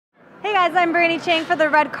guys, I'm Brandi Chang for the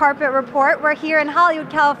Red Carpet Report. We're here in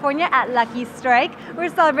Hollywood, California at Lucky Strike. We're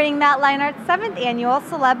celebrating Matt Leinart's 7th annual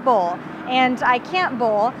Celeb Bowl. And I can't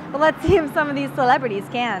bowl, but let's see if some of these celebrities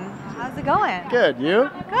can. How's it going? Good,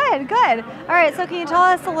 you? Good, good. All right, so can you tell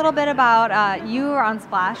us a little bit about you were on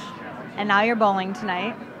Splash, and now you're bowling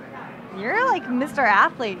tonight. You're like Mr.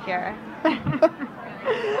 Athlete here.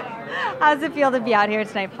 How does it feel to be out here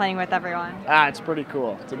tonight playing with everyone? It's pretty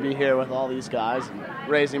cool to be here with all these guys and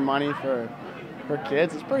raising money for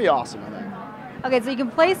kids. It's pretty awesome, I think. Okay, so you can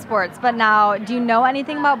play sports, but now, do you know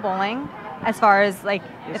anything about bowling? As far as, like,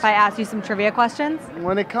 if I ask you some trivia questions?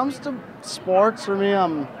 When it comes to sports, for me,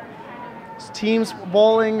 teams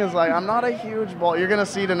bowling is like, I'm not a huge bowler. You're going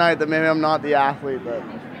to see tonight that maybe I'm not the athlete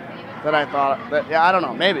that I thought. Yeah, I don't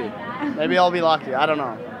know, maybe. Maybe I'll be lucky. I don't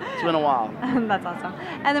know. It's been a while. That's awesome.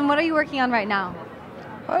 And then what are you working on right now?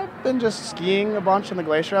 I've been just skiing a bunch in the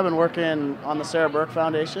glacier. I've been working on the Sarah Burke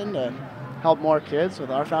Foundation to help more kids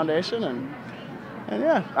with our foundation. And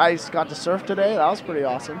yeah, I got to surf today. That was pretty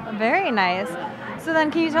awesome. Very nice. So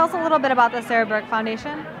then can you tell us a little bit about the Sarah Burke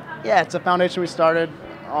Foundation? Yeah, it's a foundation we started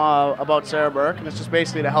about Sarah Burke, and it's just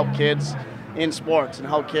basically to help kids in sports and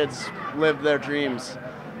help kids live their dreams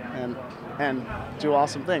and do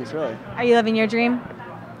awesome things, really. Are you living your dream?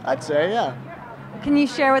 I'd say, yeah. Can you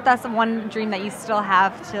share with us one dream that you still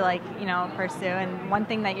have to, like, you know, pursue, and one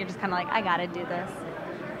thing that you're just kind of like, I gotta do this?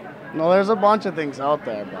 No, there's a bunch of things out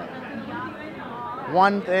there, but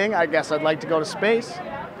one thing, I guess I'd like to go to space.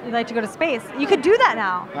 You'd like to go to space? You could do that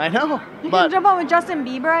now. I know. You can jump on with Justin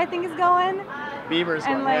Bieber, I think, is going. Bieber's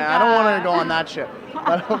going. Like, yeah, I don't want to go on that ship,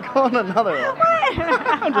 but I'll go on another one. What?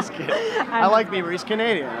 I'm just kidding. I like Bieber. He's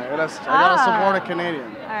Canadian. I gotta support a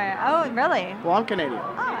Canadian. All right. Oh, really? Well, I'm Canadian.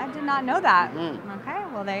 Oh, I did not know that. Okay.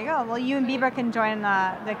 Well, there you go. Well, you and Bieber can join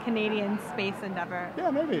the Canadian space endeavor. Yeah,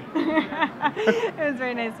 maybe. It was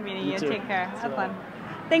very nice meeting you. You too. Take care. Have fun.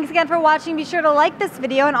 Thanks again for watching. Be sure to like this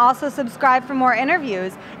video and also subscribe for more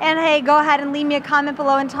interviews. And hey, go ahead and leave me a comment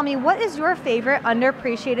below and tell me, what is your favorite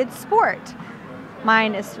underappreciated sport?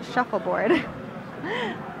 Mine is shuffleboard.